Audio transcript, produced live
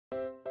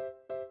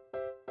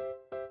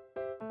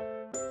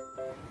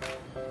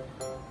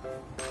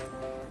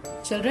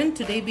Children,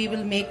 today we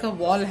will make a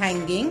wall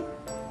hanging.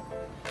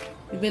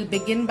 We will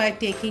begin by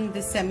taking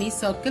the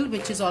semicircle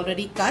which is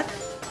already cut.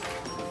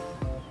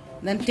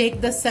 Then take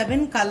the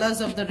 7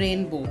 colors of the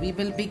rainbow. We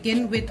will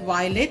begin with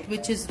violet,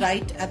 which is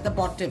right at the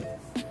bottom,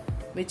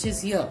 which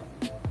is here,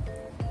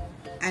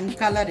 and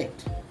color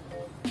it.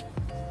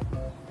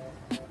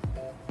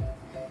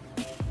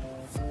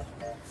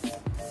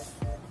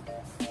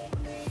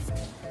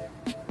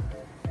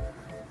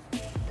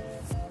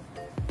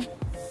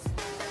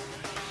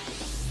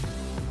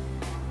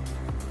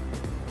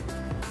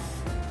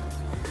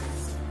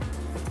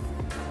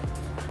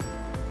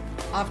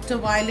 After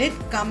violet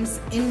comes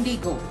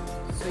indigo.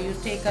 So you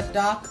take a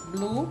dark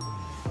blue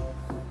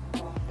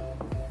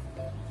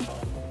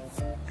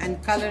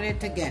and color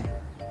it again.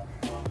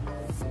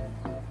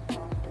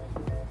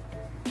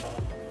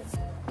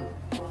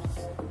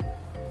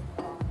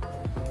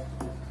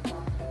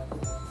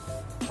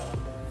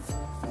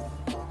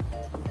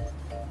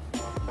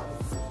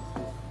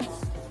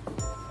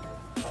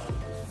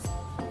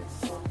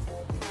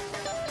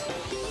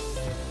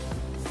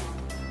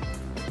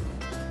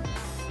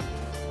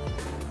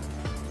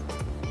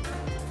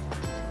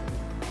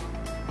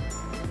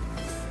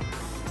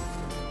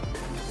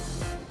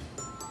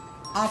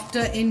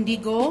 After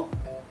indigo,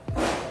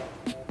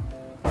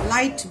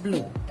 light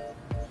blue.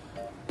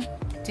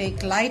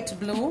 Take light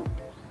blue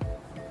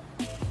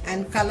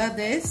and color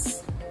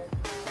this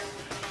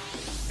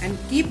and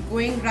keep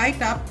going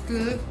right up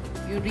till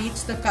you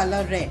reach the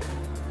color red.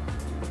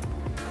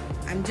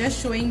 I'm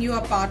just showing you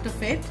a part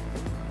of it.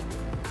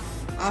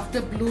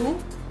 After blue,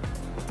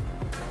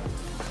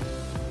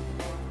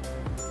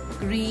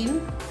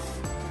 green,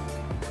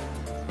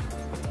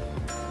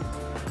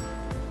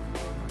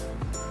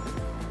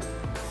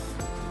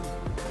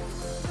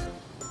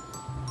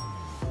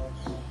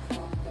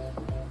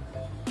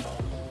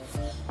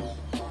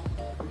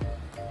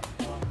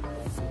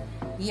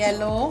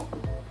 yellow,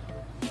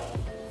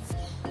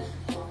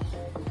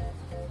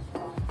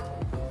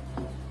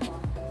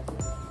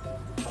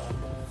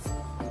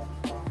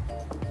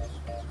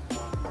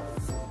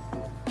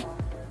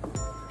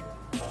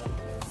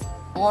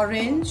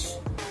 orange,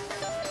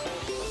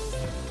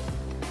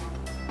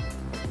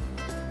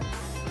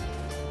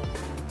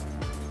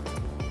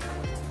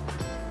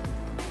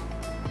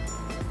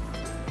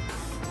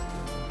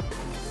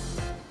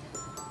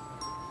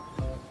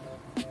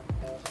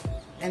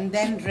 and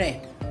then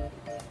red.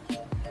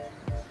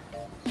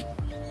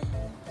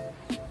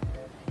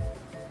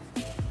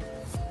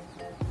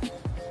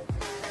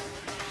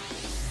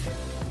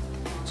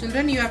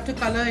 Children, you have to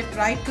color it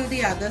right to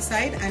the other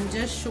side. I'm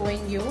just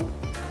showing you.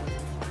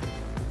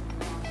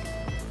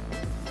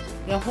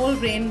 Your whole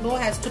rainbow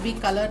has to be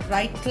colored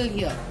right till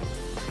here.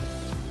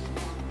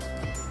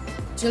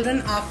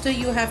 Children, after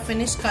you have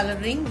finished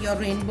coloring, your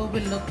rainbow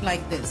will look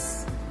like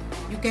this.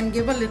 You can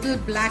give a little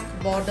black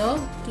border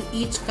to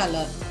each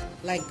color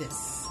like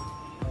this.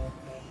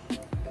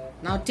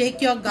 Now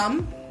take your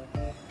gum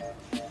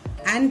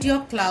and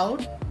your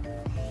cloud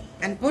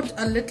and put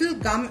a little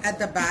gum at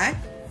the back.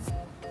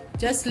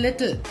 Just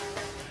little,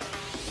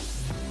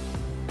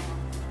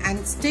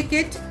 and stick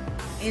it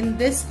in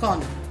this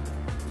corner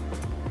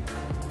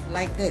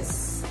like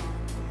this.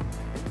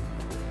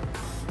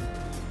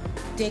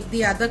 Take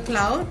the other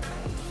cloud,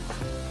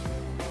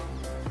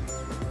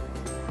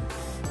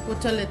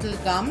 put a little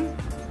gum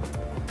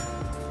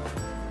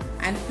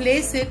and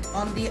place it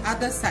on the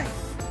other side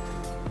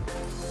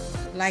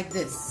like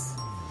this.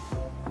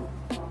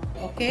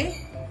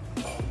 Okay,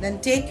 then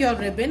take your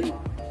ribbon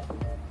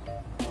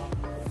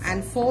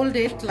and fold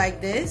it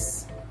like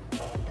this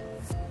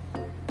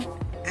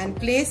and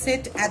place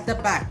it at the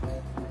back.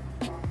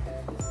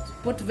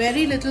 Put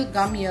very little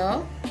gum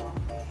here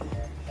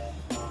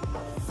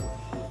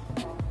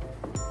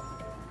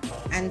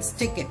and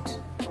stick it.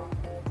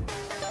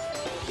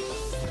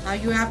 Now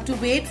you have to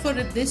wait for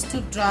this to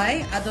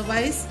dry,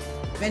 otherwise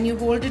when you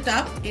hold it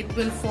up it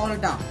will fall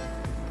down.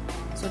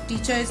 So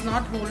teacher is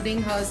not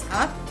holding hers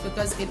up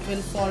because it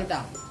will fall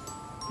down.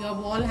 Your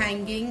wall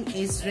hanging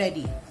is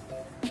ready.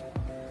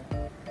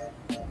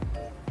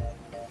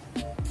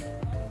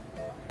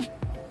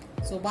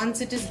 So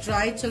once it is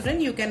dry, children,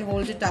 you can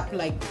hold it up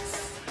like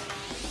this.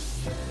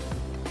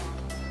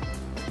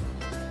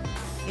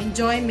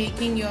 Enjoy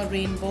making your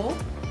rainbow.